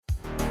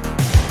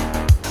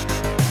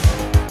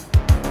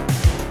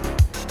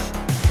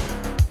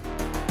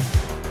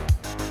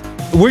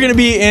We're going to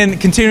be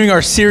continuing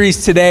our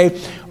series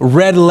today,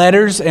 Red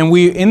Letters, and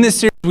in this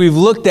series we've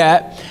looked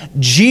at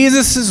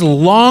Jesus'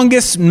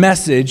 longest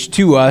message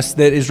to us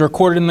that is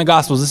recorded in the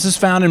Gospels. This is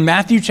found in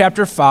Matthew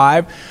chapter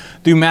 5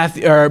 through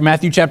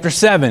Matthew chapter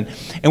 7.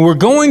 And we're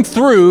going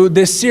through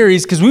this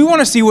series because we want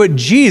to see what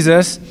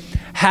Jesus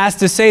has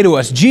to say to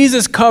us.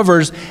 Jesus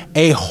covers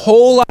a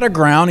whole lot of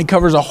ground. He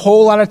covers a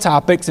whole lot of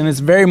topics, and it's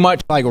very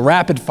much like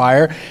rapid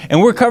fire. And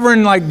we're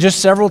covering like just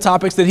several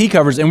topics that he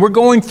covers, and we're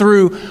going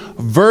through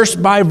verse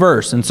by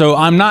verse. And so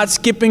I'm not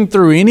skipping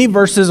through any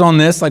verses on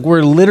this. Like,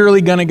 we're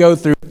literally going to go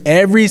through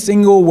every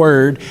single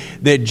word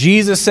that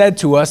Jesus said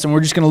to us, and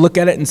we're just going to look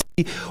at it and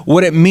see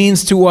what it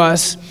means to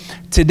us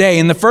today.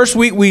 In the first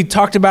week, we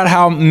talked about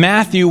how when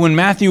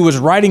Matthew was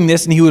writing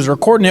this and he was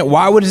recording it,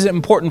 why was it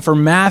important for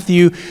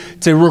Matthew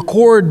to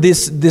record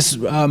this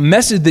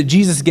message that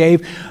Jesus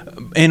gave,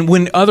 and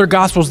when other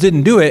gospels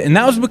didn't do it? And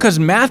that was because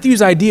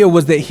Matthew's idea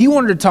was that he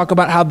wanted to talk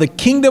about how the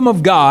kingdom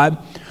of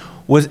God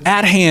was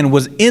at hand,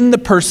 was in the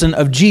person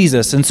of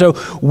Jesus. And so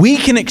we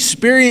can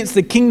experience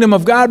the kingdom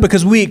of God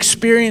because we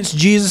experience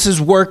Jesus'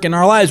 work in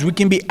our lives. We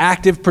can be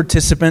active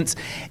participants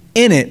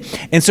in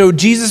it. And so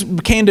Jesus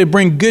came to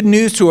bring good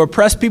news to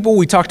oppressed people.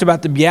 We talked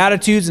about the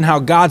Beatitudes and how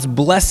God's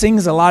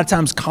blessings a lot of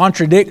times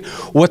contradict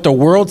what the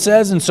world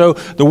says. And so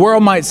the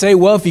world might say,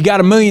 well, if you got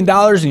 $1 million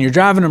and you're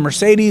driving a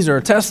Mercedes or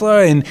a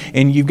Tesla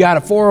and you've got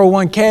a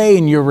 401k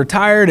and you're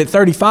retired at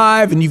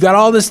 35 and you've got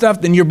all this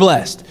stuff, then you're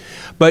blessed.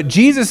 But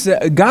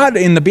God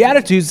in the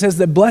Beatitudes says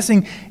that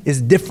blessing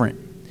is different.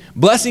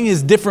 Blessing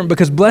is different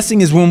because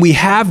blessing is when we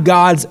have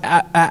God's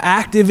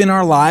active in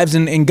our lives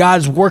and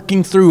God's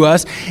working through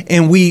us,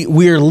 and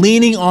we are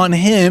leaning on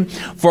Him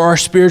for our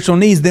spiritual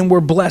needs. Then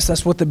we're blessed.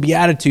 That's what the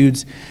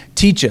Beatitudes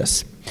teach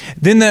us.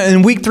 Then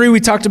in week 3, we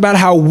talked about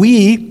how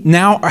we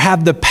now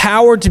have the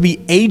power to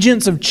be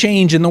agents of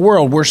change in the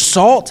world. We're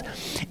salt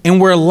and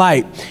we're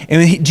light.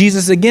 And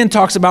Jesus again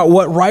talks about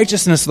what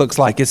righteousness looks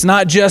like. It's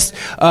not just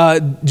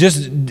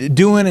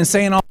doing and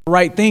saying all the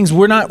right things.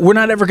 We're not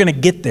ever going to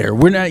get there.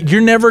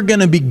 You're never going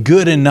to be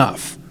good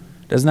enough.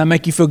 Doesn't that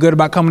make you feel good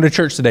about coming to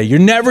church today? You're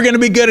never going to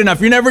be good enough.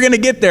 You're never going to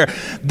get there.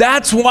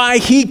 That's why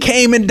He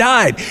came and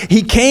died.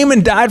 He came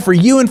and died for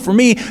you and for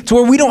me to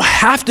where we don't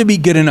have to be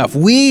good enough.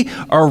 We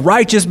are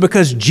righteous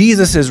because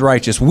Jesus is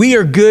righteous. We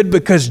are good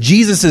because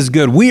Jesus is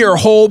good. We are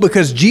whole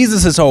because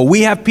Jesus is whole.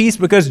 We have peace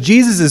because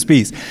Jesus is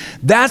peace.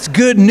 That's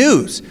good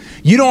news.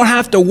 You don't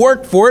have to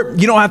work for it.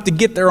 You don't have to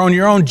get there on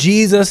your own.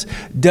 Jesus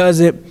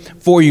does it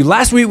for you.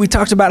 Last week we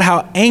talked about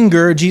how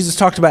Jesus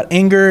talked about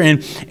anger,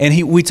 and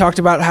we talked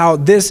about how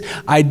this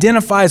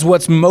identifies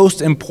what's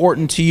most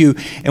important to you.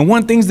 And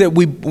one of the things that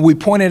we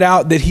pointed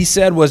out that he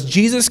said was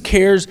Jesus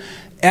cares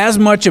as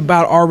much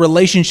about our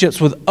relationships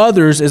with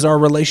others as our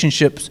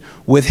relationships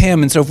with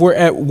Him. And so if we're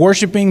at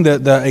worshiping,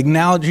 the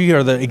analogy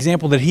or the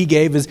example that he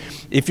gave is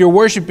if you're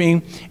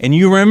worshiping and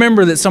you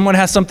remember that someone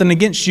has something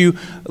against you,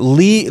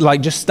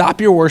 just stop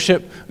your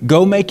worship,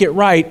 go make it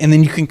right, and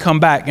then you can come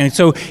back. And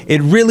so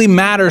it really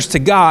matters to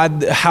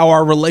God how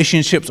our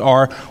relationships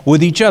are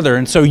with each other.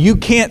 And so you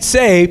can't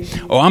say,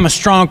 oh, I'm a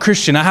strong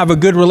Christian, I have a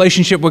good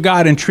relationship with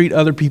God, and treat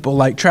other people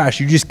like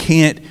trash. You just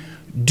can't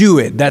do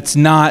it.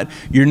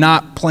 You're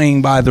not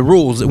playing by the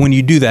rules when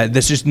you do that.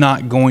 That's just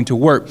not going to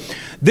work.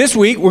 This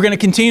week, we're going to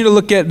continue to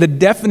look at the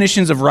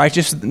definitions of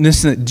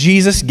righteousness that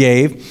Jesus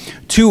gave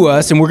to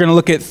us, and we're going to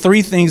look at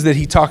 3 things that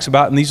he talks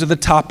about, and these are the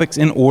topics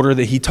in order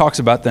that he talks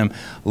about them: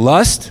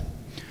 lust,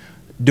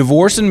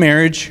 divorce and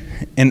marriage,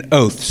 and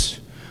oaths.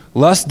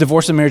 Lust,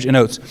 divorce, and marriage, and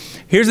oaths.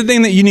 Here's the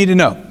thing that you need to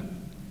know.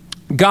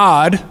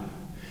 God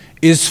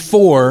is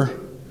for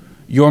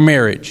your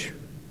marriage.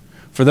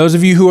 For those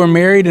of you who are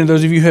married and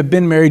those of you who have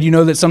been married, you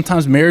know that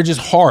sometimes marriage is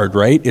hard,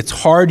 right? It's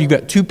hard. You've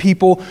got 2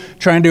 people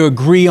trying to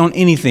agree on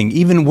anything,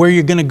 even where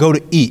you're going to go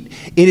to eat.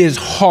 It is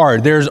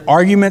hard. There's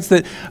arguments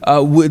that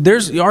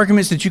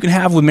you can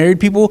have with married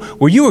people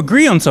where you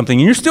agree on something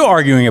and you're still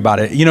arguing about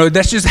it. You know,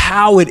 that's just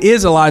how it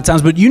is a lot of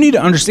times. But you need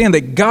to understand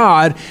that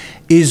God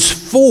is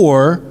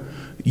for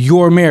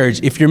your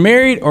marriage. If you're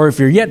married, or if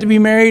you're yet to be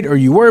married, or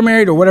you were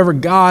married, or whatever,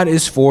 God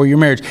is for your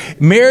marriage.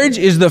 Marriage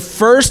is the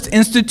first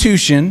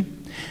institution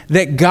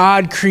that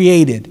God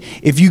created.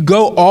 If you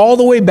go all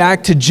the way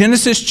back to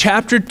Genesis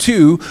chapter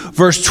 2,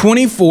 verse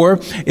 24,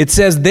 it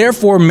says,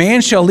 therefore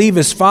man shall leave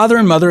his father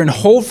and mother and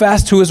hold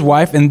fast to his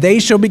wife, and they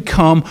shall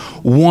become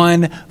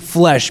one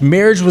flesh.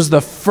 Marriage was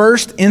the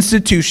first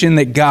institution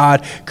that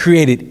God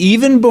created,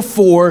 even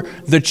before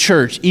the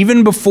church,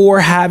 even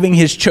before having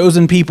His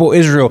chosen people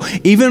Israel,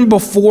 even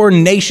before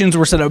nations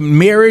were set up.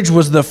 Marriage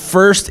was the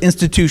first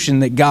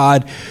institution that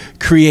God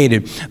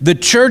created. The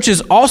church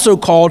is also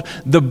called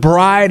the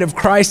bride of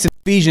Christ in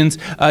Ephesians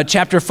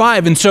chapter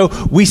 5. And so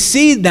we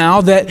see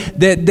now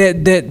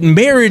that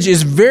marriage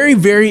is very,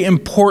 very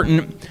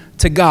important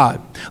to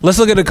God. Let's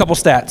look at a couple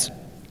stats.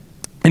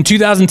 In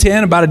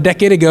 2010, about a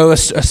decade ago, a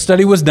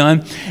study was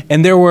done,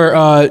 and there were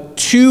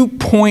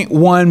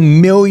 2.1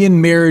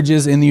 million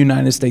marriages in the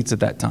United States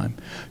at that time.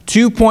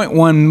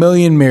 2.1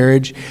 million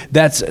marriage.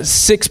 That's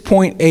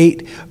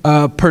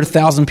 6.8 per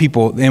 1,000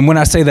 people. And when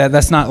I say that,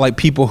 that's not like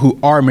people who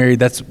are married.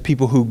 That's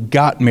people who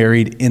got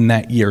married in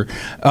that year.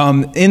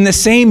 In the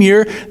same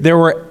year, there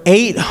were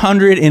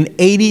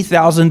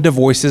 880,000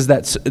 divorces.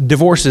 That's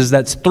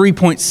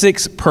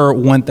 3.6 per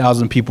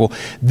 1,000 people.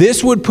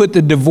 This would put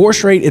the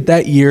divorce rate at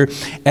that year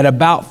at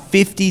about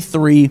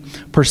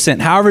 53%.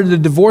 However, the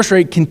divorce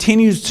rate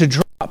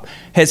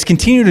has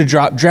continued to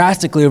drop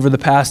drastically over the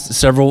past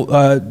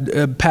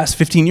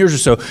 15 years or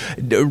so.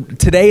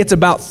 Today, it's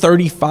about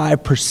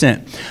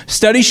 35%.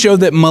 Studies show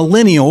that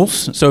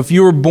millennials, so if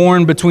you were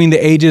born between the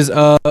ages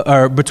of,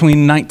 or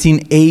between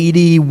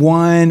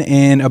 1981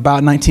 and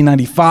about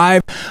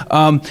 1995,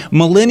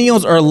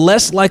 millennials are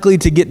less likely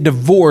to get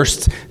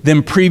divorced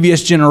than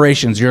previous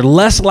generations. You're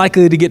less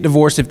likely to get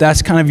divorced if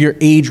that's kind of your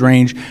age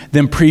range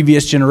than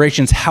previous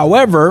generations.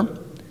 However,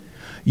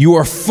 you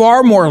are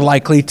far more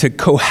likely to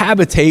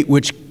cohabitate,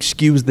 which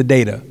skews the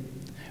data,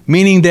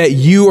 meaning that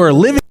you are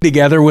living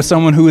together with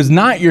someone who is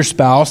not your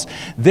spouse.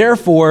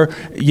 Therefore,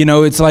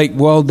 it's like,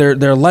 well,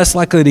 they're less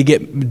likely to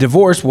get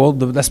divorced. Well,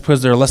 that's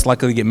because they're less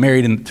likely to get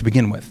married to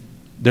begin with.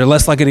 They're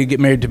less likely to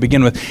get married to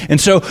begin with. And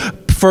so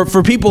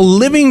for people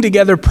living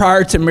together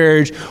prior to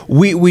marriage,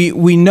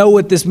 we know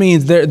what this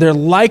means. Their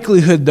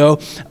likelihood, though,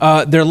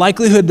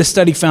 the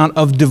study found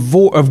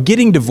of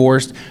getting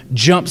divorced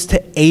jumps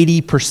to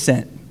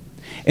 80%.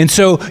 And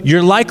so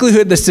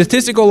the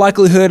statistical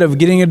likelihood of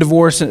getting a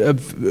divorce a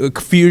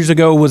few years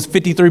ago was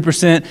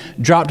 53%,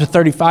 dropped to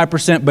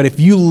 35%. But if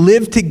you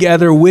live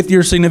together with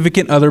your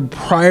significant other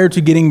prior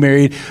to getting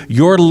married,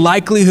 your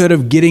likelihood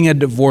of getting a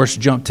divorce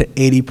jumped to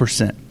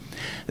 80%.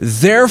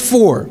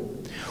 Therefore,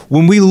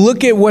 when we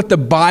look at what the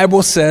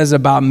Bible says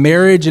about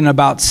marriage and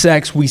about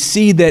sex, we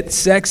see that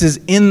sex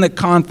is in the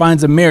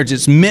confines of marriage.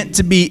 It's meant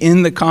to be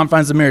in the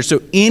confines of marriage.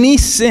 So any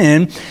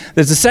sin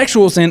that's a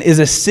sexual sin is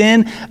a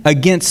sin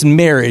against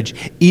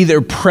marriage,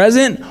 either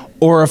present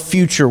or a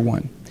future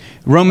one.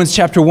 Romans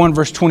chapter 1,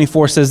 verse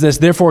 24 says this: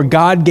 "Therefore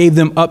God gave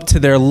them up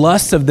to their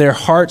lusts of their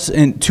hearts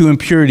and to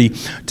impurity,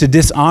 to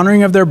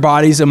dishonoring of their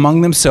bodies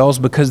among themselves,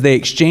 because they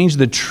exchanged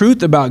the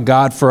truth about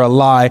God for a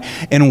lie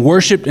and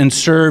worshiped and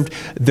served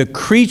the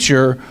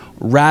creature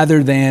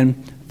rather than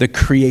the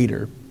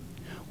Creator."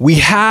 We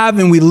have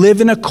and we live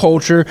in a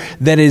culture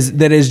that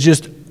is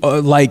just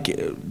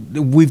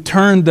we've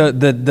turned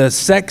the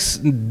sex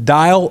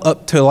dial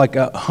up to like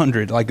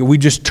 100. Like we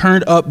just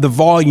turned up the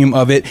volume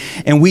of it.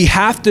 And we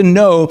have to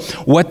know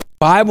what the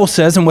Bible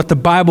says and what the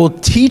Bible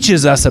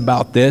teaches us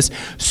about this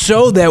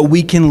so that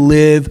we can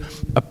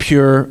live a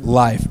pure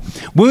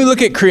life. When we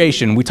look at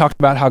creation, we talked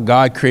about how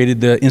God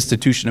created the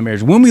institution of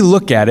marriage. When we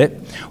look at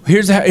it,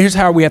 here's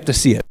how we have to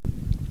see it.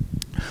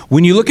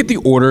 When you look at the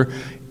order,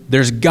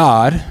 there's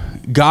God.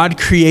 God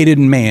created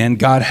man.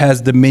 God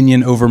has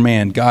dominion over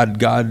man.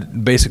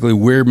 God, basically,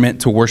 we're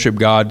meant to worship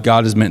God.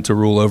 God is meant to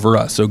rule over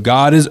us. So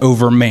God is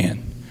over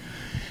man.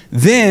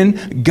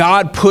 Then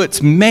God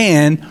puts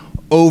man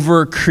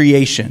over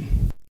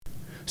creation.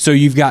 So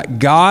you've got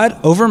God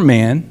over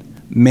man,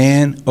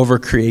 man over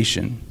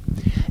creation.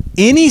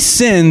 Any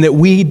sin that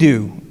we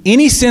do,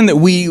 any sin that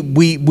we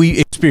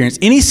experience,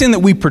 any sin that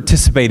we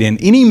participate in,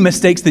 any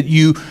mistakes that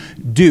you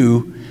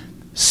do,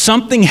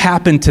 something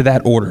happened to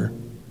that order.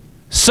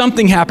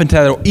 Something happened to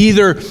that.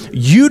 Either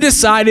you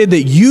decided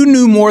that you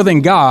knew more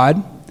than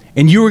God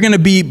and you were going to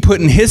be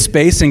put in his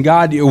space, and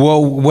God,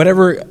 well,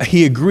 whatever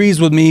he agrees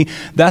with me,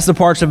 that's the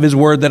parts of his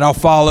word that I'll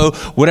follow.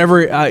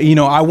 Whatever,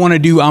 I want to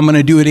do, I'm going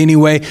to do it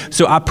anyway.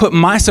 So I put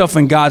myself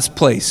in God's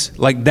place.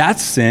 Like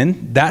that's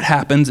sin. That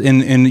happens.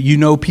 And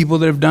people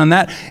that have done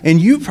that,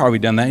 and you've probably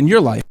done that in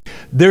your life.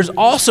 There's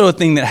also a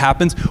thing that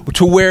happens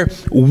to where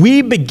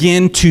we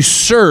begin to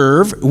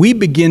serve, we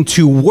begin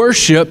to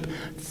worship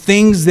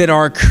things that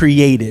are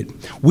created.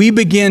 We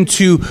begin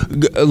to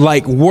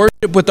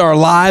worship with our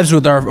lives,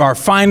 with our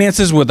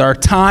finances, with our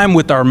time,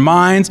 with our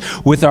minds,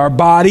 with our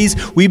bodies.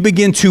 We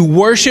begin to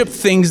worship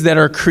things that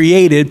are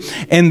created.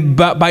 And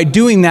by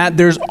doing that,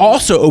 there's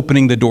also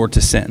opening the door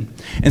to sin.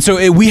 And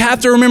so we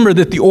have to remember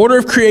that the order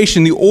of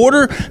creation, the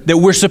order that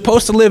we're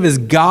supposed to live is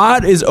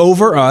God is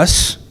over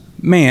us,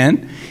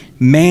 man.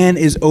 Man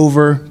is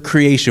over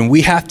creation.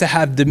 We have to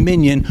have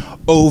dominion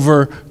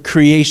over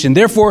creation.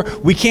 Therefore,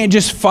 we can't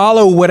just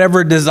follow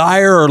whatever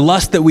desire or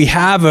lust that we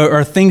have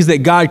or things that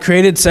God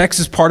created. Sex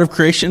is part of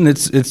creation.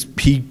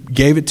 He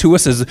gave it to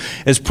us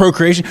as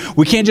procreation.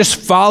 We can't just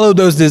follow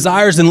those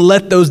desires and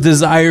let those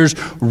desires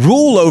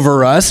rule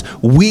over us.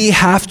 We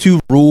have to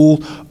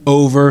rule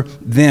over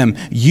them.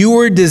 You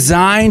were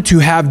designed to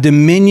have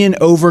dominion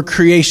over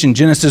creation.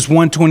 Genesis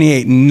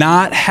 1:28,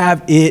 not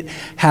have it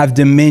have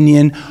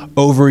dominion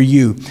over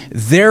you.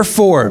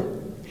 Therefore,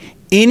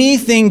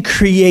 anything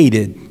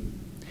created,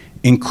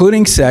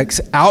 including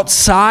sex,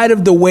 outside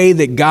of the way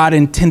that God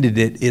intended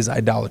it is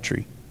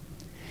idolatry.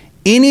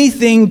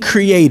 Anything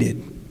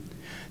created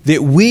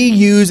that we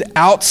use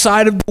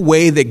outside of the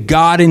way that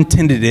God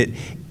intended it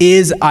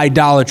is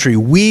idolatry.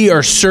 We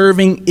are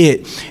serving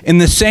it. In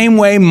the same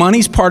way,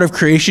 money's part of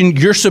creation.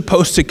 You're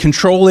supposed to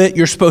control it.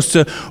 You're supposed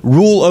to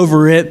rule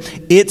over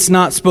it. It's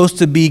not supposed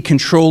to be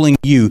controlling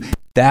you.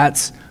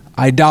 That's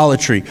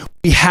idolatry.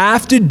 We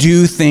have to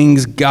do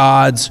things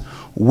God's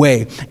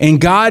way. And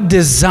God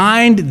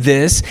designed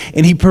this,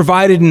 and he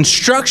provided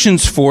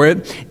instructions for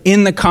it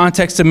in the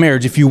context of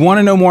marriage. If you want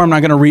to know more, I'm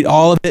not going to read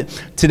all of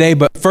it today,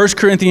 but 1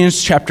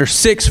 Corinthians chapter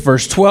 6,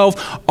 verse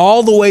 12,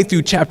 all the way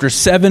through chapter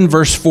 7,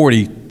 verse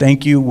 40.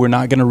 Thank you. We're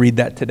not going to read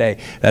that today.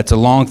 That's a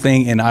long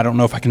thing, and I don't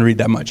know if I can read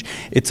that much.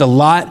 It's a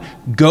lot.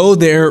 Go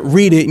there,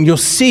 read it, and you'll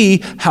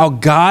see how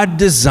God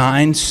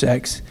designed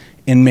sex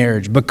in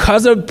marriage.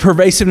 Because of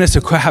pervasiveness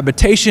of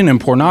cohabitation and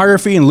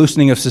pornography and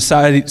loosening of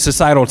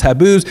societal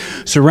taboos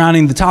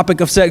surrounding the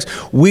topic of sex,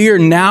 we are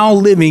now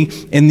living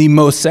in the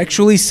most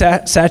sexually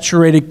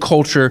saturated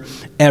culture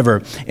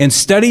ever. And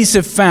studies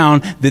have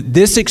found that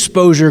this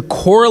exposure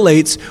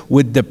correlates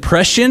with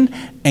depression,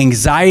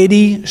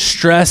 anxiety,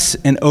 stress,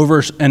 and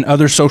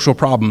other social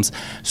problems.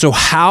 So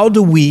how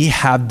do we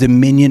have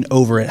dominion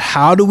over it?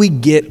 How do we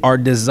get our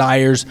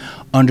desires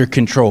under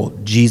control?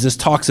 Jesus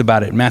talks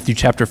about it in Matthew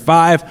chapter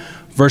 5,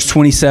 verse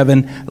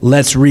 27.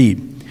 Let's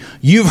read.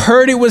 You've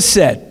heard it was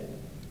said,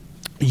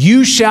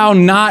 you shall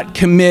not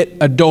commit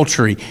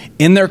adultery.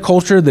 In their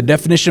culture, the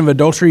definition of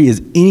adultery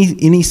is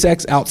any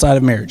sex outside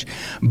of marriage.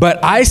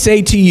 But I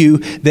say to you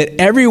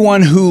that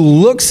everyone who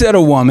looks at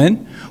a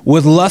woman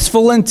with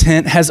lustful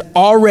intent has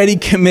already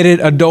committed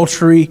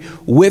adultery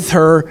with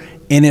her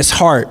in his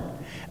heart.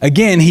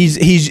 Again,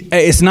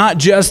 it's not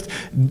just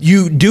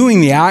you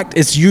doing the act,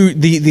 it's you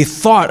the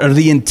thought or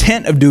the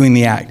intent of doing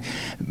the act.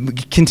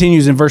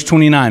 Continues in verse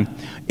 29.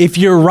 If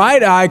your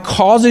right eye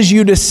causes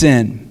you to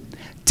sin,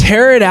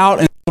 tear it out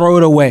and throw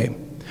it away.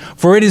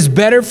 For it is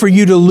better for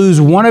you to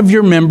lose one of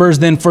your members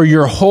than for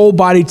your whole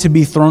body to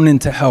be thrown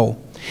into hell.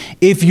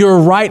 If your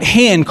right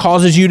hand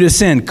causes you to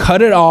sin,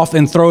 cut it off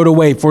and throw it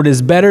away. For it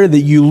is better that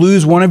you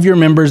lose one of your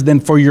members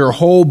than for your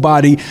whole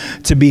body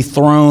to be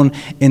thrown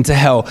into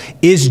hell.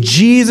 Is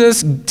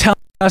Jesus telling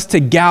us to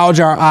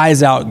gouge our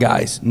eyes out,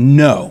 guys?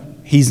 No,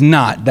 he's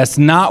not. That's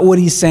not what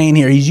he's saying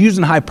here. He's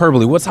using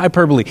hyperbole. What's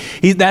hyperbole?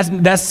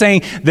 That's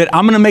saying that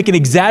I'm going to make an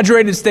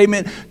exaggerated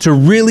statement to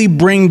really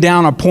bring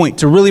down a point,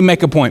 to really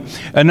make a point.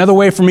 Another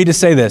way for me to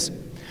say this.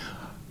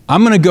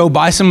 I'm going to go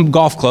buy some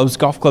golf clubs.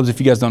 Golf clubs, if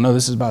you guys don't know,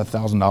 this is about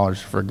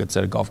 $1,000 for a good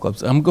set of golf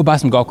clubs. I'm going to go buy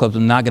some golf clubs.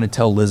 I'm not going to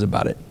tell Liz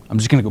about it. I'm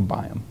just going to go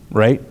buy them,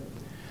 right?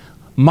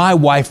 My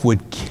wife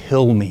would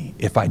kill me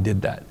if I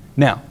did that.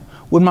 Now,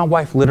 would my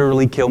wife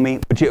literally kill me?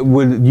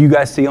 Would you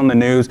guys see on the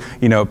news,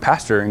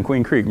 pastor in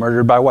Queen Creek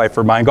murdered by wife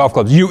for buying golf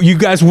clubs? You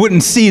guys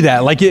wouldn't see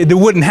that. Like it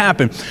wouldn't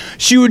happen.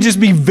 She would just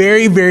be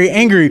very, very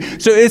angry.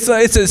 So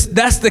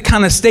that's the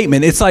kind of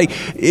statement. It's like,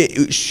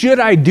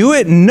 should I do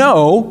it?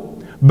 No.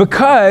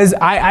 Because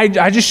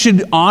I just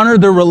should honor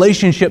the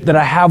relationship that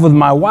I have with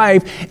my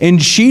wife,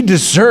 and she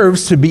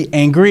deserves to be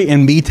angry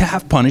and me to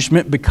have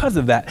punishment because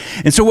of that.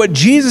 And so what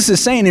Jesus is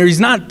saying here,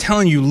 he's not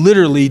telling you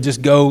literally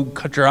just go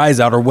cut your eyes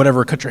out or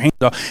whatever, cut your hands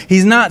off.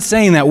 He's not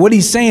saying that. What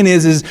he's saying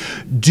is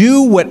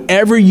do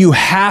whatever you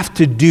have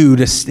to do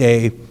to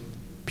stay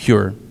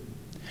pure.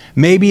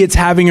 Maybe it's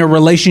having a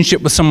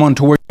relationship with someone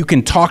to where you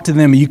can talk to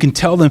them and you can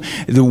tell them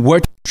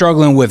what you're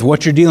struggling with,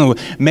 what you're dealing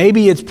with.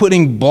 Maybe it's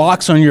putting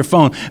blocks on your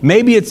phone.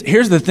 Maybe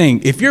here's the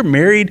thing. If you're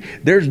married,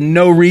 there's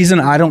no reason,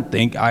 I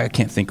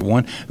can't think of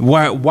one,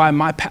 why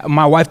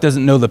my wife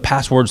doesn't know the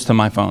passwords to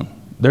my phone.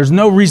 There's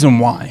no reason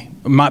why.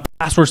 My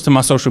passwords to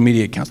my social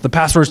media accounts, the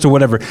passwords to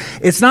whatever.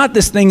 It's not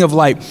this thing of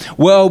like,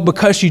 well,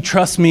 because she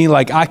trusts me,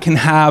 like I can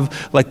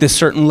have like this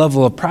certain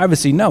level of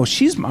privacy. No,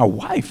 she's my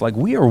wife. Like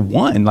we are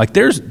one. Like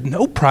there's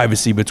no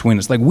privacy between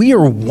us. Like we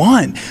are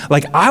one.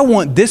 Like I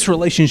want this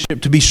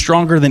relationship to be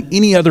stronger than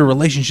any other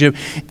relationship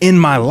in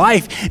my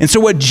life. And so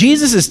what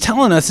Jesus is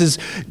telling us is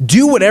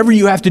do whatever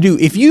you have to do.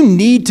 If you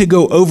need to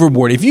go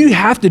overboard, if you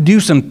have to do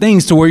some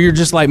things to where you're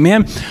just like,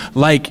 man,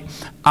 like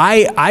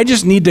I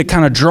just need to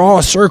kind of draw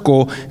a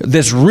circle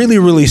that's really,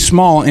 really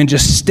small and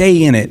just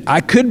stay in it. I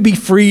could be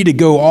free to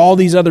go all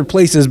these other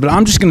places, but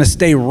I'm just going to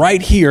stay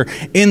right here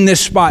in this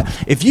spot.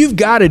 If you've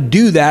got to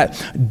do that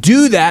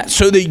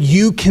so that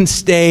you can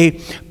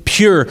stay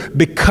pure,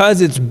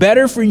 because it's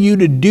better for you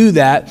to do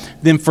that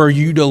than for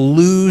you to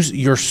lose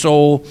your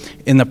soul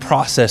in the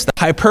process. The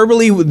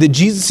hyperbole that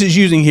Jesus is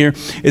using here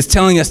is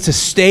telling us to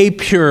stay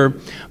pure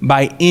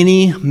by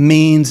any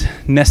means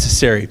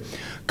necessary.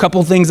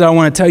 Couple things that I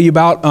want to tell you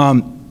about.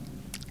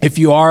 If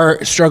you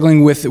are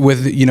struggling with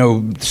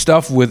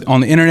stuff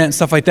on the internet and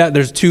stuff like that,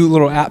 there's two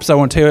little apps I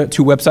want to tell you about,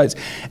 two websites,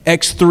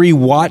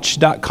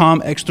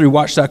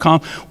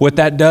 x3watch.com. What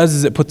that does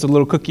is it puts a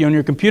little cookie on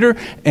your computer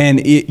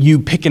and you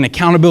pick an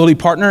accountability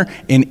partner,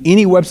 and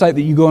any website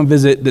that you go and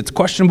visit that's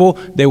questionable,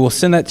 they will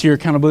send that to your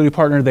accountability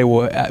partner. They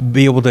will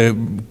be able to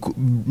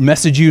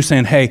message you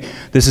saying, hey,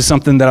 this is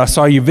something that I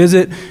saw you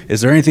visit. Is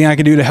there anything I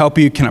can do to help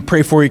you? Can I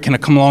pray for you? Can I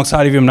come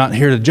alongside of you? I'm not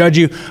here to judge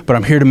you, but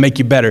I'm here to make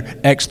you better.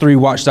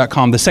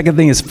 x3watch.com. The second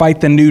thing is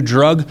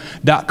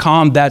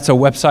fightthenewdrug.com. That's a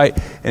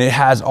website, and it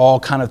has all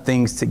kind of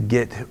things to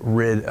get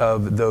rid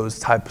of those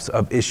types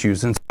of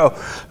issues. And so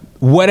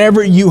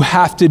whatever you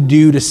have to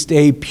do to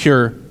stay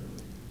pure,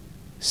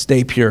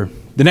 stay pure.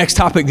 The next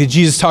topic that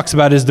Jesus talks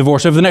about is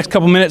divorce. Over the next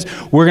couple minutes,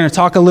 we're going to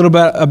talk a little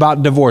bit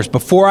about divorce.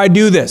 Before I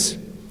do this,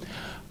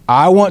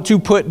 I want to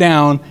put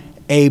down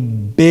a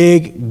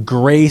big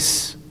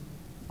grace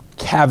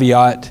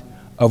caveat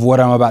of what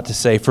I'm about to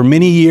say. For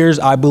many years,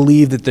 I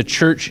believe that the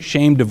church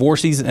shamed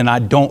divorcees, and I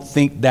don't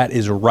think that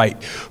is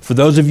right. For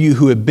those of you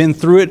who have been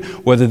through it,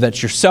 whether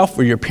that's yourself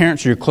or your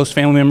parents or your close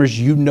family members,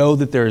 you know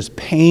that there is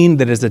pain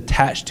that is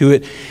attached to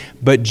it.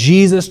 But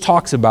Jesus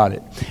talks about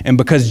it. And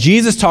because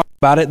Jesus talks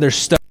about it, there's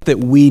stuff that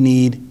we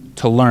need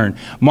to learn.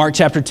 Mark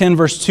chapter 10,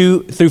 verse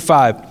 2 through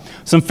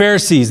 5. Some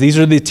Pharisees, these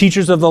are the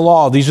teachers of the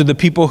law. These are the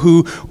people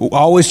who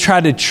always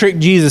tried to trick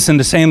Jesus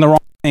into saying the wrong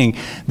thing.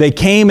 They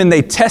came and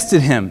they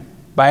tested him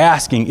by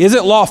asking, is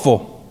it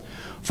lawful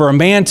for a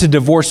man to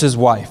divorce his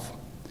wife?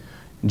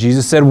 And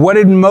Jesus said, what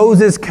did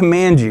Moses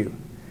command you?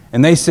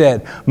 And they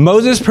said,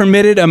 Moses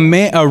permitted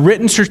a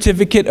written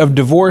certificate of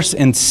divorce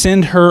and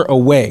send her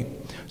away.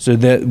 So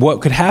that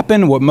what could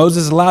happen, what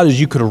Moses allowed, is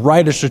you could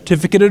write a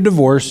certificate of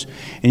divorce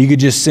and you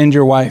could just send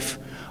your wife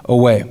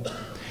away.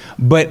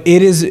 But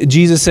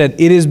Jesus said,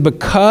 it is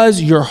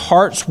because your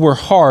hearts were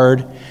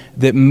hard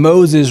that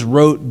Moses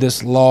wrote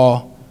this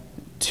law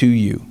to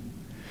you.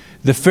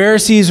 The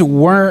Pharisees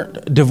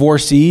weren't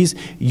divorcees.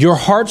 Your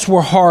hearts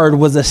were hard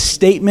was a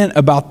statement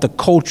about the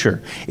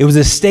culture. It was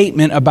a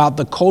statement about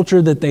the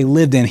culture that they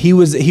lived in. He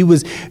was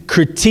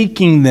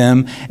critiquing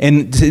them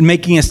and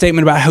making a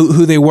statement about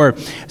who they were.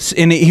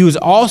 And he was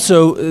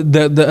also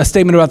a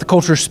statement about the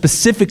culture,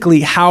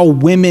 specifically how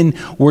women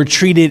were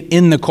treated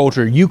in the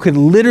culture. You could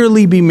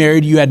literally be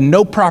married. You had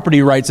no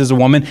property rights as a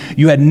woman.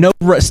 You had no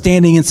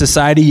standing in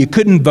society. You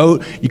couldn't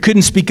vote. You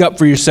couldn't speak up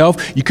for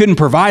yourself. You couldn't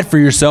provide for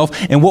yourself.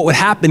 And what would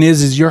happen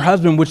is your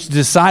husband would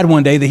decide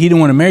one day that he didn't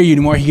want to marry you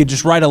anymore. He could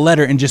just write a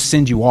letter and just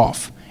send you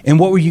off. And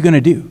what were you going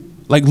to do?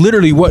 Like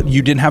literally what?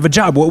 You didn't have a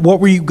job. What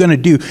were you going to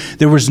do?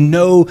 There was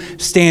no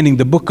standing.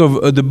 The book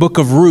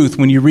of Ruth,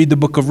 when you read the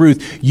book of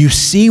Ruth, you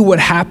see what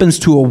happens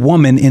to a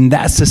woman in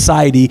that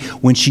society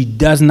when she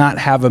does not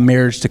have a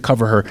marriage to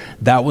cover her.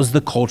 That was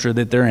the culture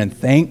that they're in.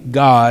 Thank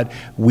God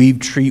we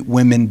treat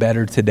women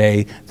better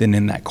today than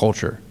in that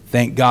culture.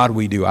 Thank God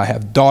we do. I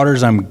have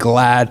daughters. I'm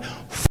glad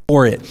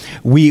for it.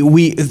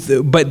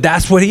 But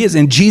that's what he is.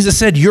 And Jesus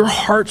said, your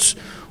hearts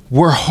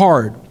were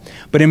hard.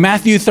 But in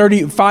Matthew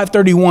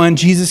 5:31,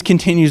 Jesus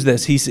continues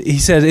this. He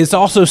says, it's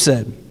also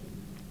said,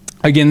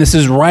 again, this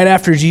is right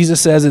after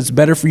Jesus says it's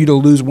better for you to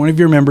lose one of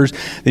your members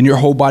than your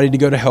whole body to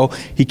go to hell.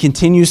 He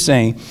continues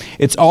saying,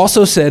 it's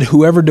also said,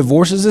 whoever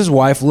divorces his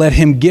wife, let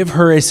him give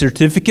her a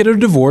certificate of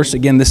divorce.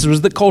 Again, this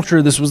was the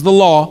culture, this was the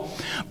law.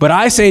 But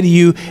I say to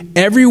you,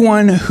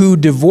 everyone who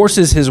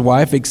divorces his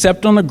wife,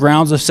 except on the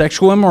grounds of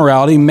sexual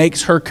immorality,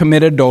 makes her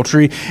commit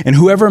adultery. And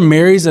whoever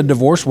marries a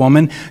divorced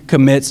woman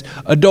commits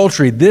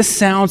adultery. This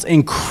sounds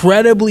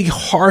incredibly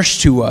harsh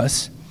to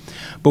us.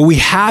 But we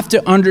have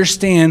to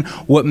understand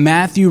what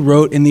Matthew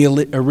wrote in the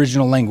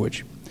original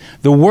language.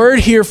 The word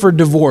here for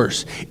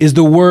divorce is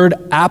the word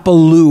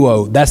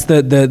apoluo. That's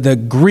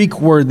the Greek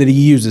word that he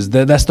uses.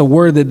 That's the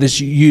word that is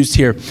used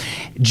here.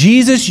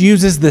 Jesus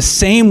uses the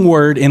same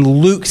word in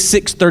Luke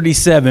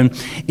 6:37.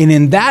 And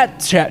in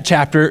that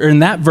chapter, or in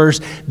that verse,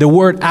 the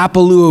word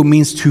apoluo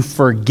means to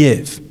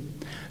forgive.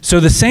 So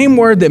the same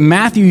word that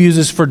Matthew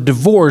uses for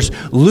divorce,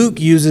 Luke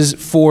uses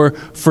for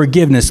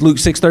forgiveness. Luke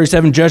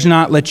 6:37, judge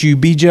not, let you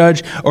be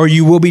judged, or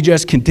you will be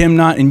judged, condemn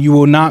not, and you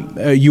will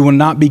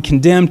not be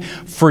condemned.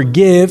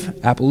 Forgive,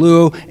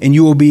 apoluo, and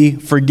you will be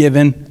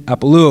forgiven,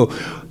 apoluo.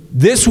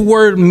 This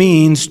word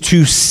means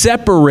to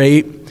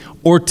separate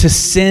or to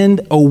send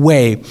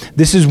away.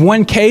 This is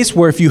one case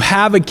where if you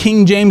have a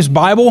King James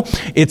Bible,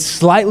 it's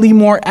slightly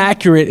more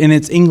accurate in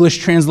its English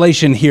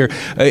translation here.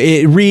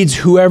 It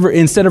reads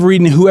instead of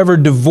reading whoever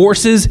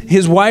divorces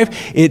his wife,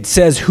 it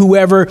says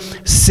whoever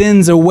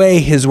sends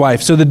away his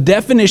wife. So the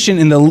definition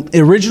in the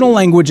original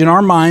language in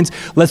our minds,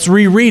 let's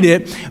reread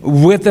it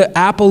with the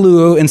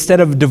apoluo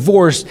instead of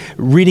divorce,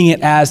 reading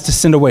it as to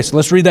send away. So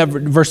let's read that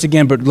verse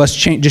again, but let's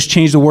just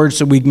change the words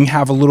so we can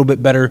have a little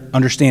bit better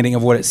understanding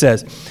of what it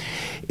says.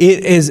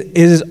 It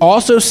is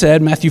also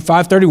said, Matthew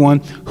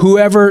 5:31,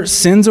 whoever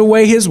sends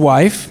away his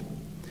wife,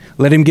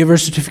 let him give her a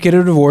certificate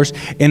of divorce.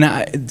 And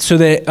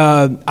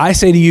I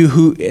say to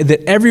you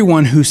that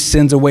everyone who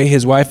sends away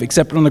his wife,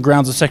 except on the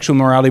grounds of sexual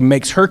immorality,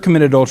 makes her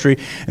commit adultery.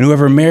 And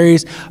whoever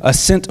marries a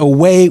sent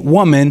away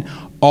woman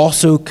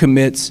also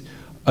commits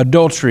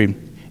adultery.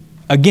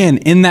 Again,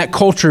 in that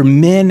culture,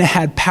 men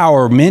had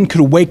power. Men could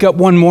wake up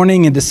one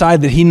morning and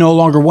decide that he no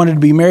longer wanted to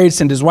be married,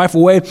 send his wife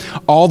away.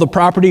 All the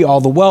property,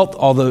 all the wealth,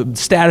 all the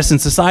status in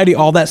society,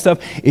 all that stuff,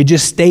 it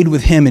just stayed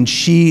with him, and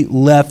she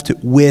left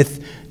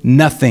with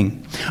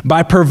nothing.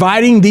 By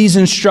providing these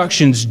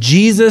instructions,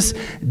 Jesus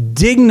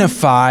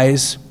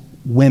dignifies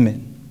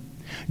women.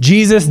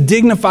 Jesus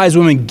dignifies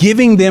women,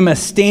 giving them a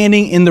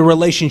standing in the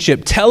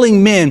relationship,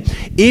 telling men,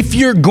 if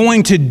you're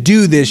going to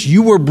do this,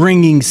 you are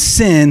bringing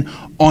sin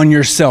on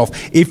yourself.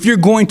 If you're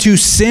going to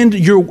send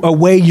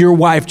away your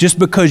wife just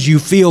because you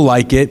feel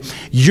like it,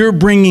 you're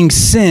bringing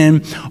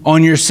sin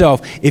on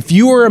yourself. If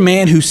you were a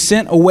man who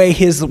sent away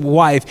his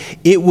wife,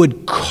 it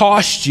would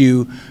cost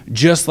you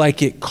just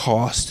like it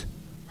cost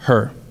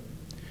her.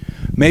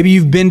 Maybe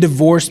you've been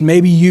divorced.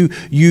 Maybe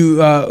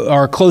you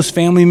are a close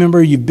family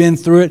member. You've been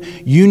through it.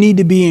 You need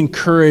to be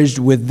encouraged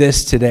with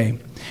this today.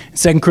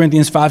 2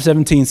 Corinthians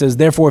 5:17 says,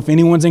 therefore, if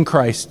anyone's in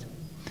Christ,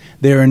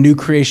 they are a new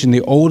creation.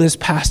 The old has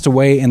passed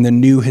away and the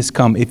new has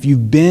come. If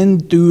you've been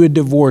through a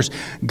divorce,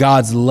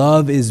 God's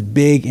love is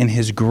big and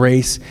his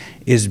grace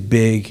is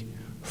big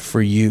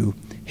for you.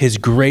 His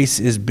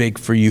grace is big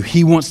for you.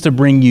 He wants to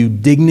bring you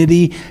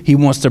dignity. He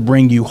wants to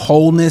bring you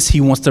wholeness.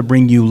 He wants to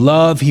bring you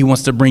love. He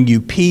wants to bring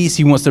you peace.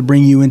 He wants to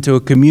bring you into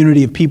a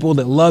community of people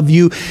that love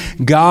you.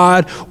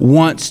 God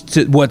wants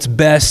what's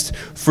best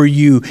for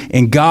you,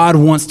 and God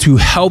wants to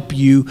help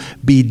you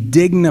be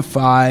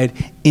dignified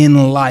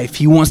in life.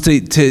 He wants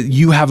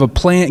you have a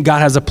plan. God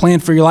has a plan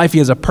for your life. He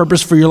has a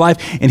purpose for your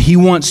life, and he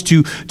wants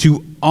to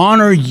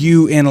honor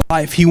you in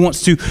life. He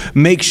wants to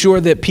make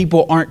sure that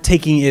people aren't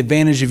taking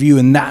advantage of you,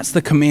 and that's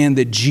the command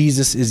that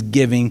Jesus is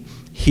giving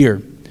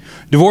here.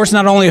 Divorce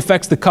not only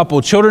affects the couple.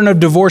 Children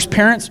of divorced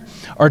parents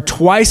are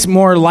twice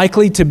more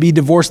likely to be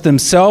divorced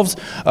themselves.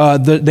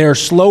 They're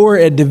slower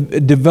at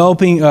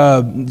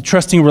developing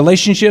trusting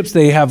relationships.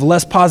 They have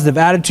less positive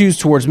attitudes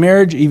towards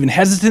marriage, even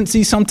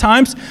hesitancy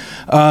sometimes.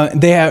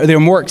 They're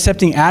more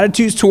accepting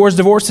attitudes towards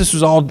divorce. This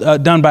was all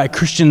done by a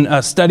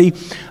Christian study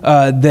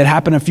that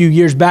happened a few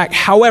years back.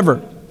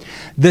 However,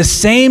 the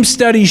same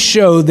studies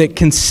show that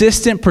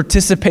consistent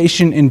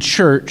participation in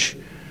church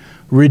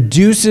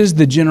reduces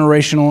the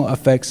generational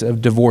effects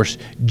of divorce.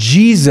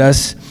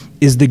 Jesus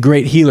is the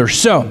great healer.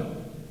 So,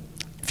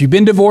 if you've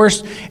been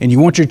divorced and you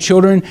want your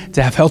children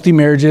to have healthy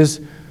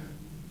marriages,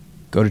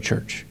 go to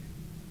church.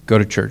 Go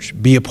to church.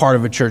 Be a part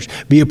of a church.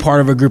 Be a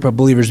part of a group of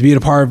believers. Be a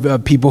part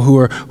of people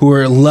who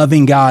are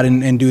loving God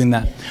and doing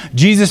that.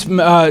 Jesus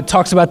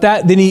talks about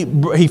that. Then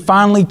he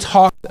finally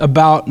talks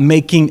about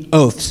making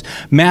oaths.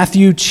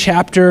 Matthew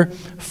chapter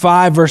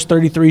 5, verse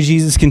 33,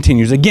 Jesus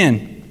continues.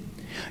 Again,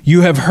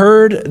 you have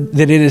heard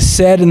that it is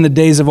said in the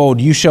days of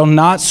old, you shall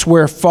not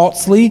swear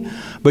falsely,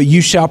 but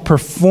you shall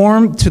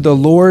perform to the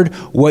Lord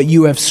what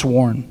you have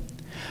sworn.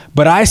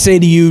 But I say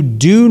to you,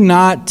 do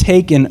not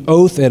take an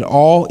oath at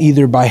all,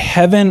 either by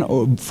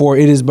heaven, for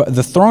it is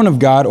the throne of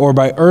God, or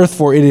by earth,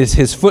 for it is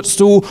his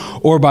footstool,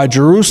 or by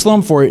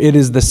Jerusalem, for it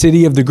is the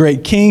city of the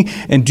great king.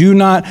 And do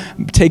not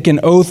take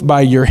an oath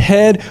by your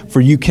head, for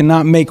you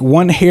cannot make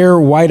one hair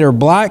white or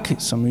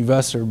black. Some of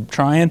us are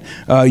trying.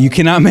 You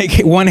cannot make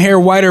one hair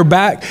white or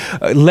black.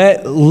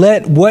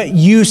 Let what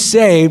you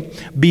say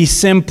be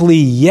simply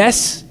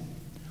yes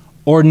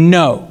or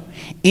no.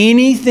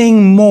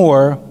 Anything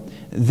more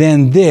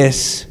than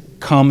this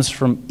comes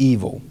from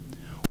evil.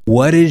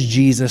 What is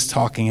Jesus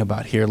talking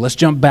about here? Let's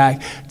jump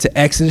back to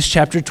Exodus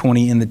chapter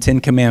 20 in the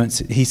 10 Commandments.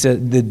 He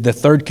said the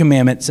third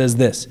commandment says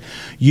this: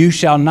 you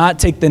shall not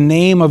take the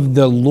name of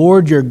the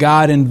Lord your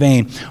God in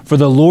vain, for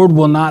the Lord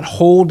will not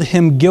hold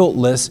him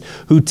guiltless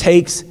who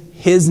takes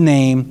his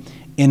name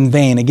in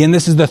vain. Again,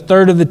 this is the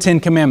third of the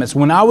 10 commandments.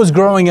 When I was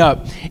growing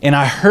up and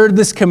I heard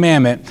this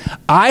commandment,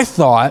 I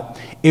thought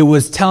it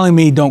was telling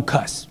me don't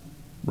cuss,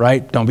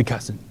 right? Don't be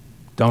cussing.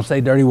 Don't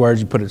say dirty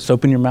words. You put a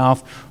soap in your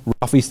mouth,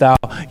 Ralphie style.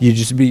 You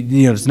just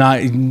be, it's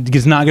not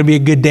going to be a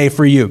good day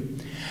for you.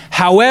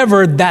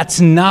 However, that's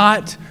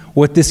not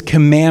what this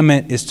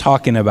commandment is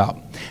talking about.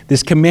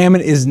 This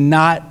commandment is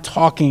not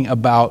talking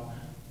about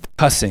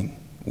cussing.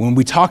 When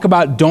we talk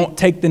about don't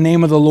take the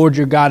name of the Lord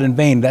your God in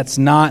vain, that's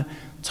not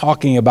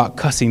talking about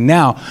cussing.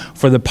 Now,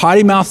 for the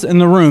potty mouths in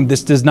the room,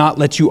 this does not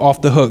let you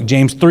off the hook.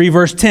 James 3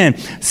 verse 10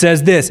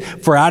 says this: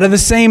 for out of the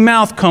same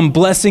mouth come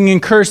blessing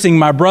and cursing.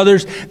 My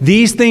brothers,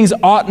 these things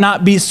ought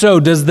not be so.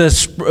 Does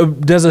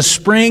a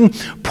spring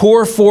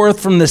pour forth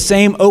from the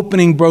same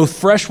opening both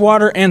fresh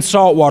water and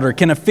salt water?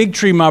 Can a fig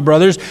tree, my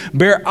brothers,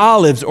 bear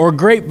olives, or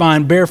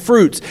grapevine bear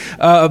fruits,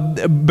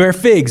 bear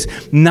figs?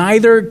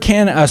 Neither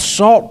can a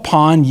salt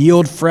pond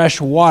yield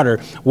fresh water.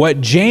 What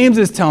James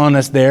is telling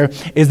us there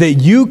is that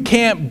you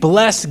can't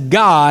bless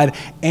God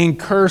and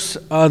curse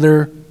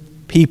other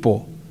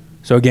people.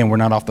 So again, we're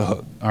not off the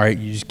hook. All right,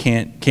 you just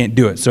can't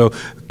do it. So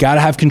got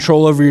to have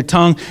control over your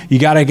tongue. You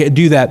got to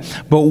do that.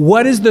 But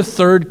what is the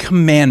third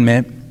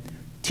commandment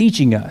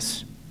teaching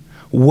us?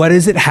 What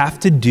does it have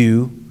to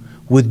do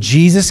with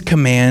Jesus'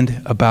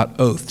 command about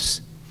oaths?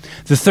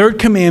 The third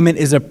commandment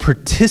is a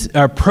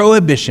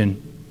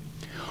prohibition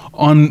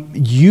on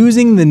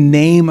using the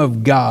name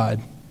of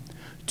God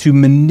to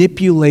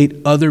manipulate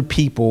other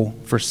people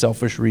for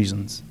selfish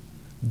reasons.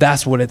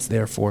 That's what it's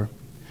there for.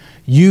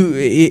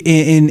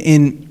 This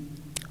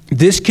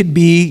could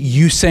be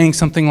you saying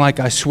something like,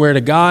 I swear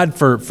to God,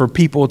 for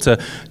people to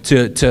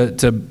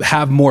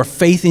have more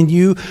faith in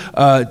you,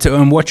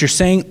 in what you're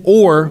saying.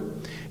 Or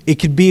it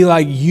could be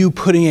like you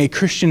putting a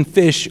Christian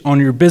fish on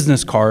your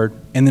business card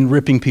and then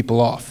ripping people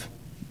off.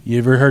 You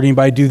ever heard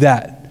anybody do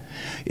that?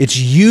 It's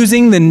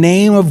using the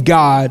name of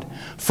God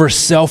for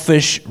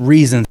selfish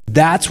reasons.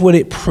 That's what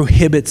it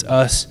prohibits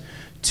us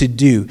to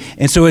do.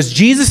 And so as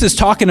Jesus is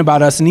talking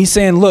about us and he's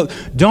saying, look,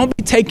 don't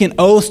be taking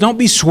oaths, don't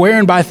be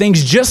swearing by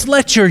things. Just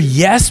let your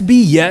yes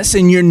be yes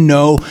and your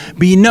no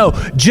be no.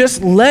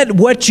 Just let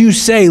what you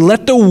say,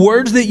 let the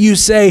words that you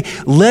say,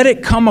 let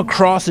it come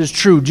across as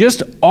true.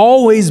 Just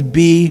always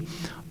be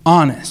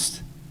honest.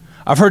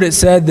 I've heard it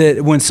said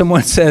that when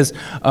someone says,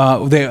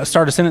 they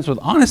start a sentence with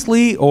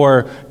honestly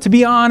or to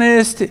be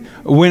honest,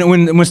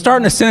 when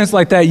starting a sentence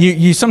like that,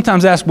 you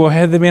sometimes ask, well,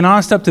 have they been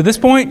honest up to this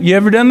point? You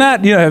ever done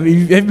that? You know, have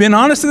you been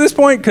honest to this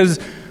point? Because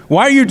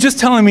why are you just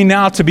telling me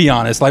now to be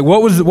honest? Like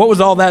what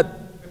was all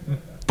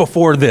that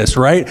before this,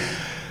 right?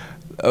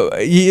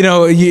 Do you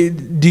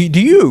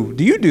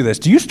do this?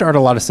 Do you start a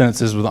lot of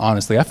sentences with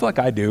honestly? I feel like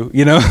I do.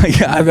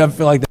 I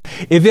feel like that.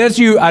 If that's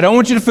you, I don't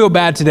want you to feel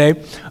bad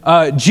today.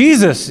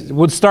 Jesus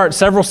would start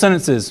several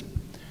sentences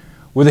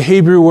with the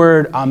Hebrew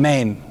word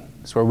amen.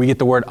 That's where we get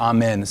the word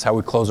amen. It's how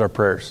we close our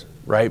prayers,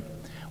 right?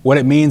 What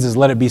it means is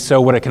let it be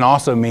so. What it can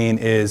also mean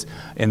is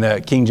in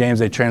the King James,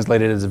 they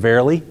translate it as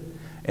verily.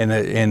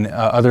 In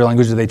other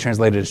languages, they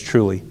translate it as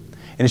truly.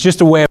 And it's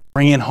just a way of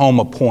bringing home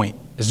a point.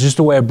 It's just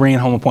a way of bringing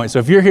home a point. So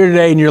if you're here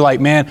today and you're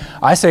like, man,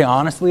 I say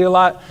honestly a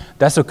lot,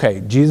 that's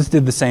okay. Jesus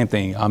did the same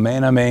thing.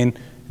 Amen, amen.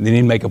 And then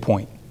he'd make a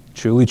point.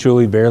 Truly,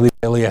 truly, verily,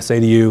 verily, I say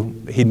to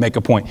you, he'd make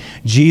a point.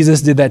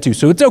 Jesus did that too.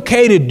 So it's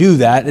okay to do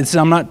that.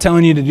 I'm not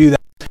telling you to do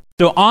that.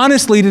 So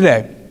honestly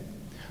today,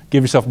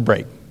 give yourself a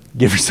break.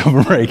 Give yourself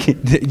a break.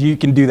 You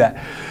can do that.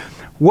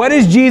 What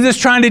is Jesus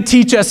trying to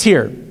teach us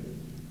here?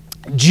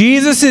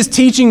 Jesus is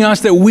teaching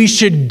us that we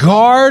should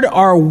guard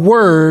our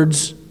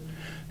words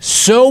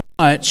so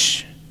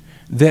much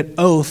that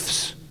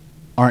oaths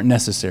aren't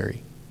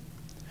necessary.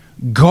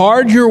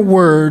 Guard your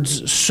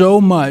words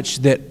so much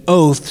that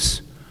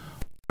oaths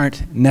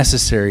aren't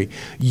necessary.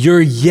 Your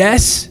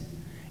yes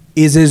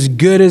is as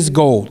good as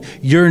gold.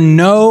 Your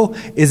no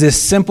is as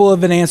simple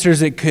of an answer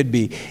as it could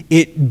be.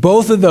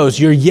 Both of those,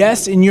 your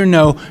yes and your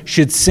no,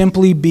 should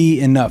simply be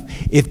enough.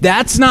 If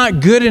that's not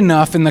good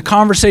enough in the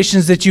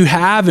conversations that you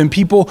have and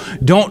people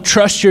don't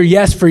trust your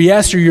yes for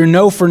yes or your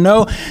no for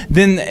no,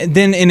 then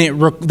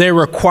they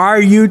require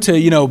you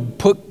to,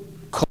 put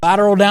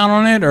collateral down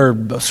on it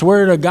or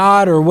swear to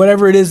God or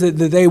whatever it is that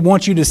they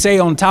want you to say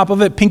on top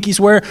of it, pinky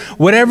swear,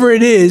 whatever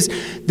it is,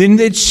 then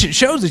it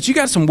shows that you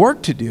got some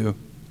work to do.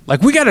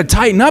 Like we got to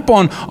tighten up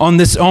on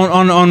this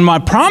on my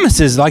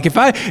promises. Like if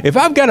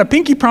I've got a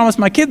pinky promise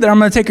my kid that I'm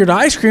going to take her to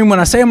ice cream, when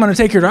I say I'm going to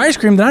take her to ice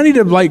cream, then I need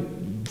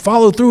to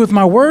follow through with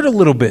my word a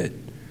little bit.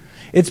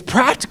 It's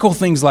practical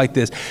things like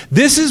this.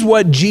 This is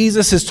what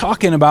Jesus is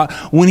talking about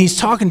when he's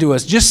talking to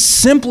us.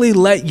 Just simply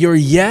let your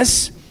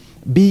yes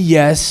be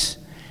yes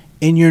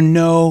and your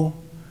no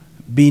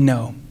be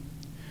no.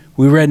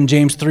 We read in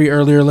James 3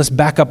 earlier. Let's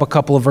back up a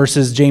couple of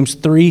verses. James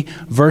 3,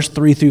 verse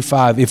 3 through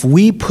 5. If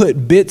we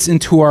put bits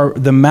into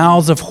the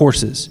mouths of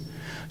horses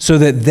so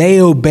that they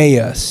obey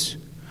us,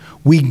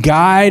 we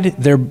guide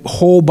their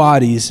whole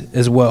bodies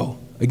as well.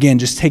 Again,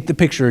 just take the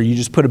picture. You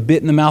just put a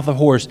bit in the mouth of a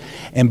horse,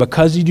 and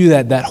because you do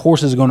that, that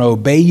horse is going to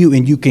obey you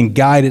and you can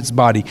guide its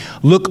body.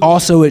 Look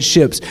also at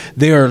ships.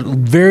 They are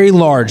very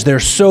large. They're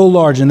so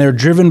large and they're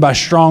driven by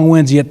strong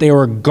winds, yet they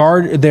are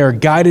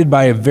guided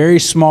by a very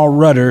small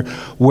rudder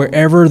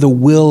wherever the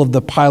will of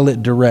the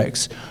pilot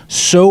directs.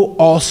 So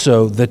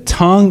also the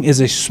tongue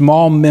is a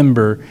small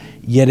member,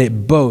 yet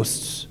it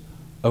boasts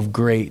of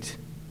great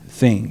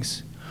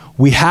things.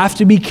 We have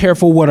to be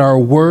careful what our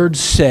words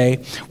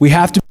say. We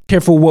have to be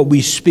careful what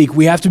we speak.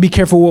 We have to be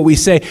careful what we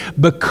say,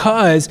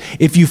 because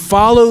if you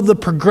follow the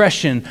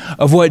progression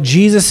of what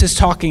Jesus is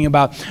talking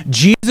about,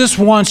 Jesus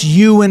wants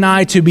you and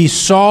I to be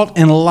salt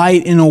and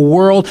light in a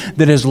world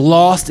that is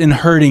lost and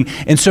hurting.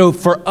 And so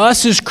for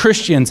us as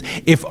Christians,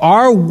 if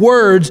our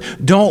words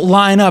don't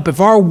line up, if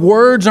our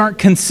words aren't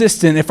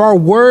consistent, if our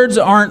words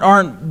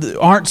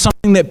aren't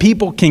something that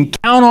people can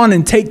count on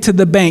and take to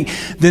the bank,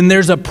 then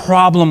there's a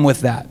problem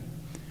with that.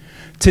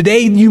 Today,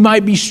 you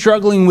might be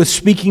struggling with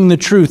speaking the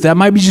truth. That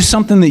might be just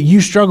something that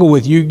you struggle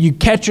with. You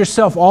catch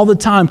yourself all the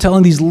time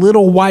telling these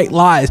little white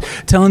lies,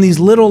 telling these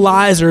little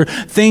lies or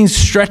things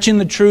stretching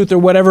the truth or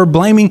whatever,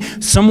 blaming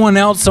someone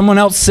else. Someone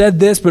else said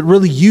this, but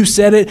really you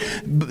said it.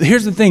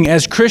 Here's the thing.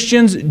 As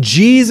Christians,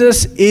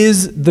 Jesus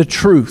is the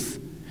truth.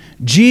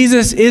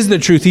 Jesus is the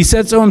truth. He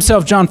said so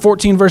himself, John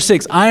 14, verse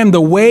 6, I am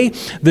the way,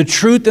 the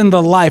truth, and the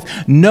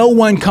life. No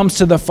one comes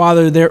to the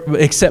Father there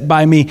except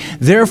by me.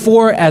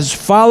 Therefore, as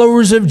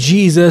followers of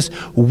Jesus,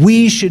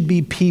 we should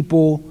be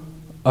people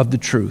of the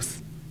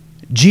truth.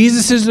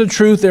 Jesus is the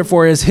truth.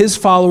 Therefore, as his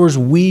followers,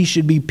 we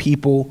should be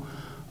people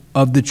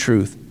of the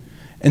truth.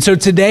 And so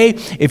today,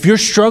 if you're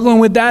struggling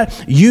with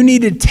that, you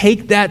need to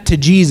take that to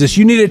Jesus.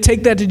 You need to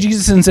take that to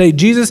Jesus and say,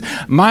 Jesus,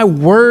 my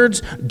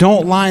words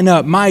don't line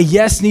up. My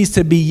yes needs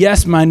to be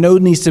yes. My no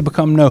needs to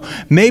become no.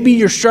 Maybe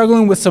you're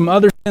struggling with some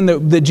other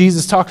that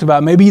Jesus talked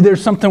about. Maybe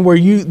there's something where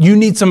you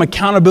need some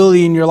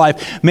accountability in your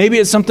life. Maybe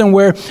it's something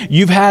where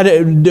you've had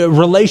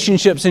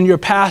relationships in your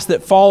past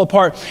that fall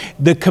apart.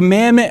 The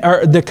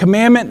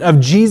commandment of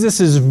Jesus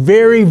is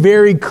very,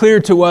 very clear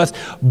to us,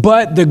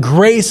 but the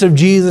grace of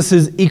Jesus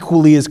is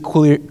equally as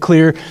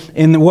clear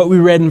in what we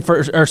read in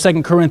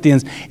 2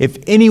 Corinthians. If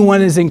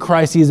anyone is in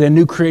Christ, he is a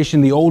new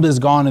creation. The old is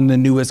gone and the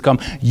new has come.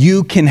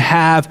 You can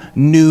have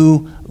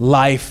new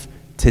life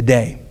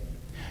today.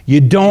 You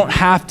don't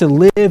have to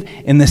live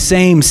in the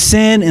same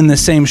sin, in the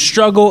same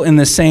struggle, in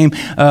the same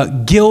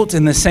guilt,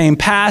 in the same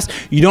past.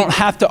 You don't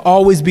have to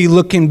always be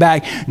looking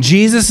back.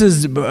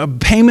 Jesus'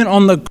 payment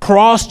on the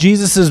cross,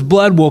 Jesus'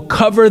 blood will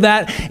cover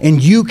that,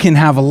 and you can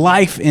have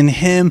life in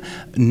him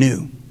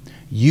new.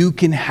 You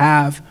can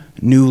have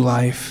new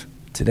life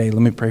today.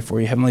 Let me pray for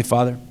you. Heavenly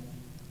Father,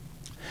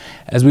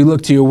 as we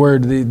look to your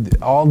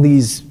word, all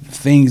these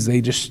things,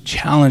 they just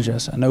challenge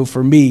us. I know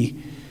for me,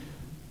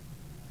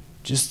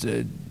 just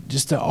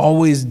to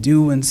always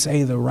do and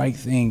say the right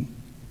thing.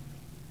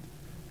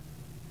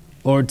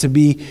 Lord,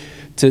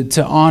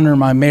 to honor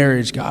my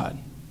marriage, God.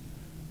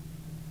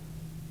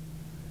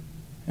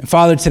 And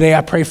Father, today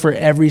I pray for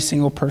every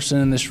single person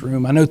in this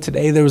room. I know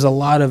today there was a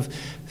lot of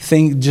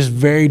things, just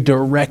very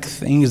direct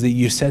things that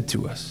you said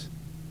to us.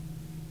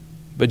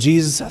 But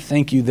Jesus, I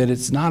thank you that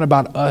it's not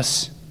about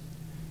us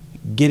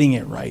getting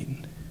it right.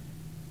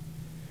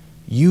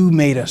 You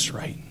made us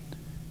right.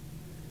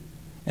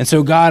 And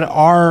so, God,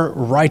 our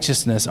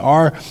righteousness,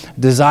 our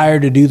desire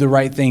to do the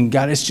right thing,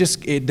 God,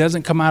 it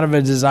doesn't come out of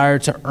a desire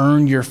to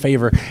earn your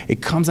favor.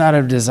 It comes out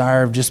of a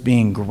desire of just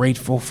being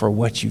grateful for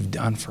what you've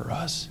done for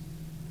us.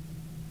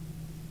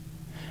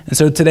 And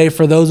so today,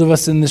 for those of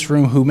us in this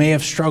room who may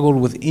have struggled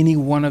with any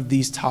one of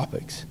these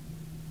topics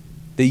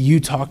that you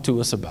talk to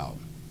us about,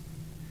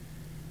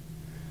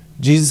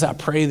 Jesus, I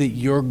pray that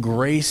your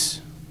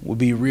grace would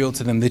be real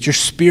to them, that your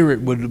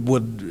spirit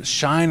would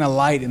shine a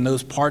light in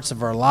those parts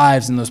of our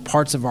lives and those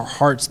parts of our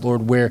hearts,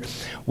 Lord, where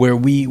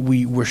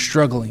we're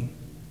struggling.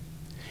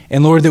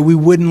 And Lord, that we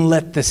wouldn't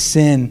let the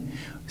sin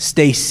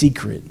stay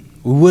secret.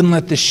 We wouldn't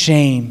let the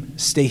shame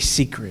stay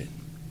secret.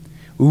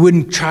 We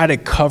wouldn't try to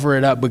cover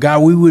it up, but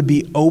God, we would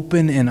be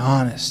open and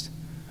honest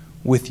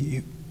with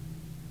you.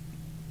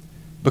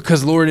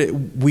 Because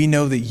Lord, we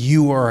know that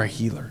you are a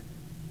healer.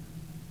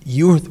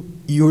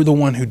 You're the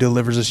one who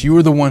delivers us. You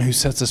are the one who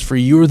sets us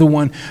free. You are the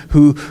one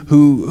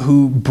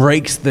who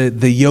breaks the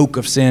yoke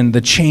of sin,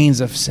 the chains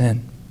of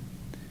sin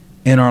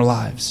in our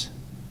lives.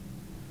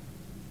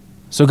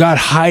 So God,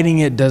 hiding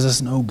it does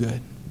us no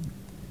good.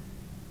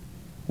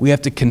 We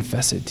have to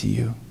confess it to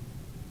you.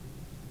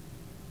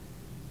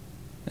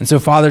 And so,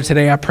 Father,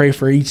 today I pray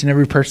for each and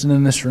every person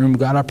in this room.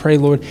 God, I pray,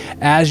 Lord,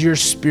 as your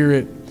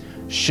Spirit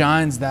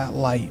shines that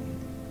light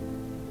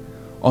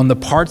on the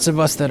parts of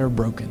us that are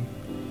broken,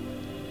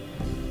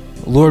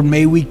 Lord,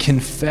 may we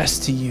confess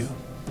to you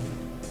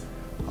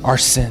our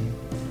sin,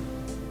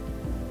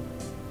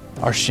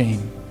 our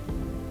shame,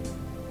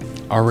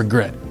 our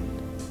regret,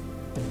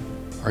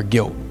 our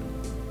guilt,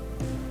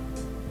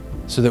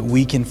 so that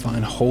we can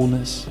find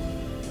wholeness,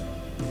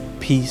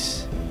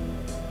 peace,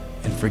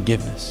 and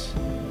forgiveness.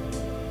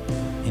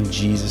 In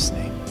Jesus'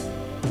 name.